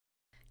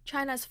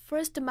China's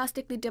first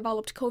domestically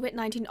developed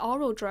COVID-19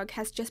 oral drug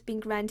has just been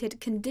granted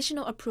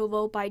conditional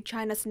approval by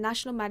China's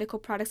National Medical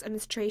Products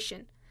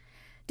Administration.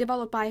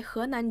 Developed by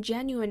Henan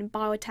Genuine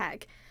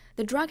Biotech,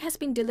 the drug has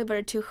been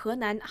delivered to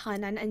Henan,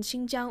 Hainan, and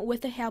Xinjiang with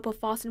the help of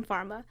Fosun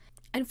Pharma,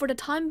 and for the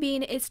time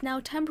being, it's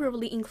now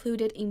temporarily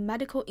included in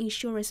medical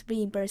insurance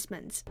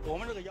reimbursements.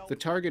 The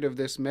target of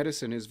this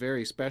medicine is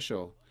very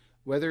special.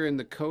 Whether in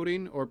the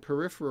coating or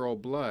peripheral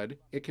blood,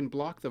 it can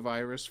block the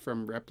virus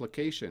from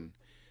replication.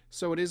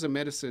 So it is a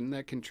medicine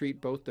that can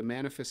treat both the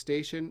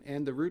manifestation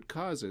and the root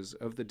causes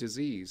of the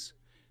disease.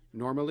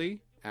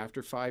 Normally,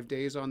 after 5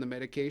 days on the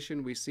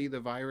medication, we see the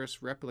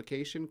virus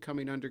replication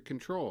coming under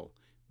control,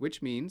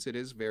 which means it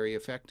is very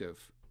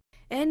effective.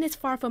 And it's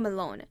far from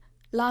alone.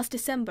 Last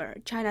December,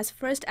 China's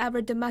first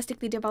ever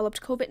domestically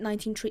developed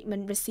COVID-19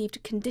 treatment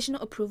received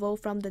conditional approval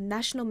from the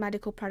National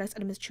Medical Products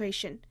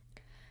Administration.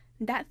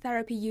 That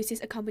therapy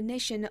uses a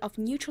combination of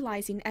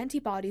neutralizing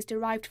antibodies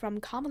derived from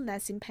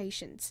convalescing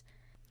patients.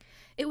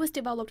 It was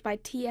developed by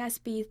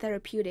TSB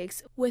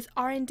Therapeutics with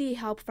R&D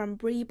help from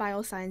Brii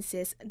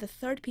Biosciences, the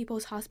Third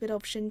People's Hospital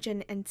of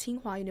Shenzhen, and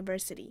Tsinghua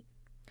University.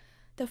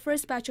 The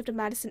first batch of the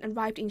medicine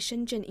arrived in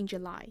Shenzhen in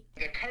July.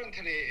 The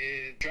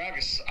currently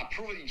drugs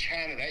approved in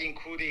China, that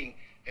including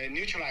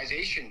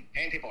neutralization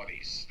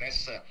antibodies,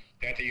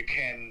 that you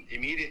can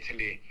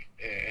immediately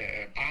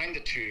bind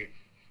to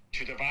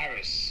the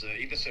virus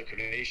in the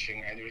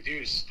circulation and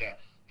reduce the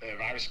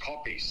virus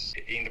copies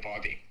in the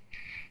body.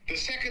 The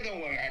second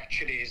one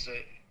actually is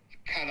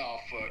kind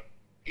of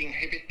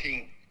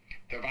inhibiting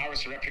the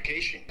virus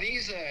replication.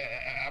 These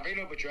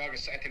available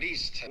drugs at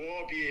least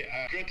will be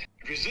a good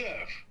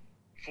reserve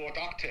for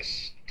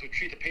doctors to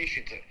treat the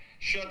patient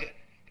should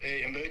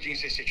an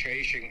emergency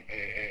situation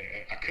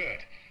occur.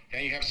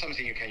 Then you have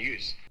something you can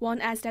use.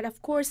 One adds that,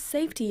 of course,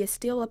 safety is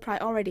still a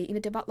priority in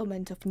the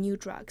development of new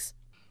drugs.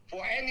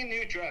 For any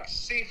new drug,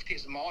 safety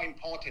is more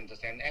important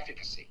than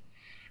efficacy.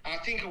 I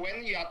think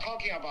when you are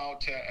talking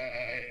about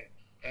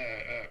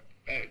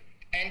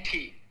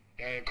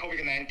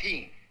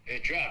anti-COVID-19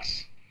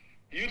 drugs,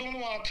 you don't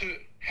want to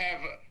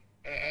have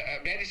a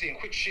medicine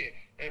which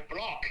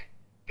block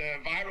the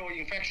viral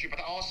infection, but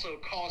also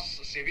cause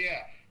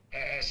severe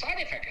side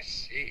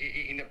effects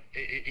in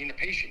the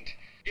patient.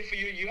 If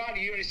you are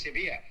really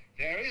severe,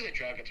 there is a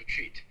drug to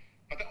treat,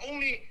 but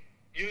only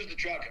use the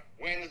drug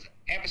when it's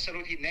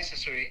absolutely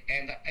necessary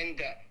and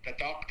under the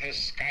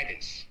doctor's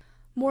guidance.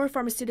 More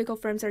pharmaceutical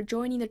firms are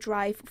joining the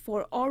drive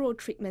for oral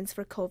treatments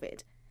for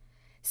COVID.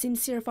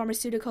 Sincere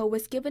Pharmaceutical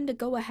was given the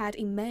go-ahead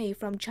in May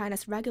from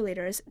China's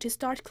regulators to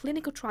start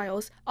clinical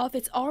trials of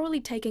its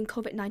orally taken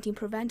COVID-19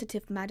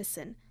 preventative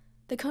medicine,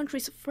 the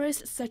country's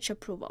first such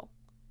approval.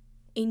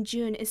 In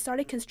June, it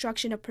started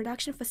construction of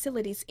production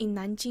facilities in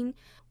Nanjing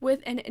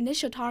with an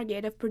initial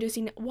target of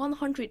producing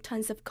 100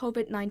 tons of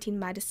COVID-19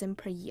 medicine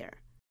per year.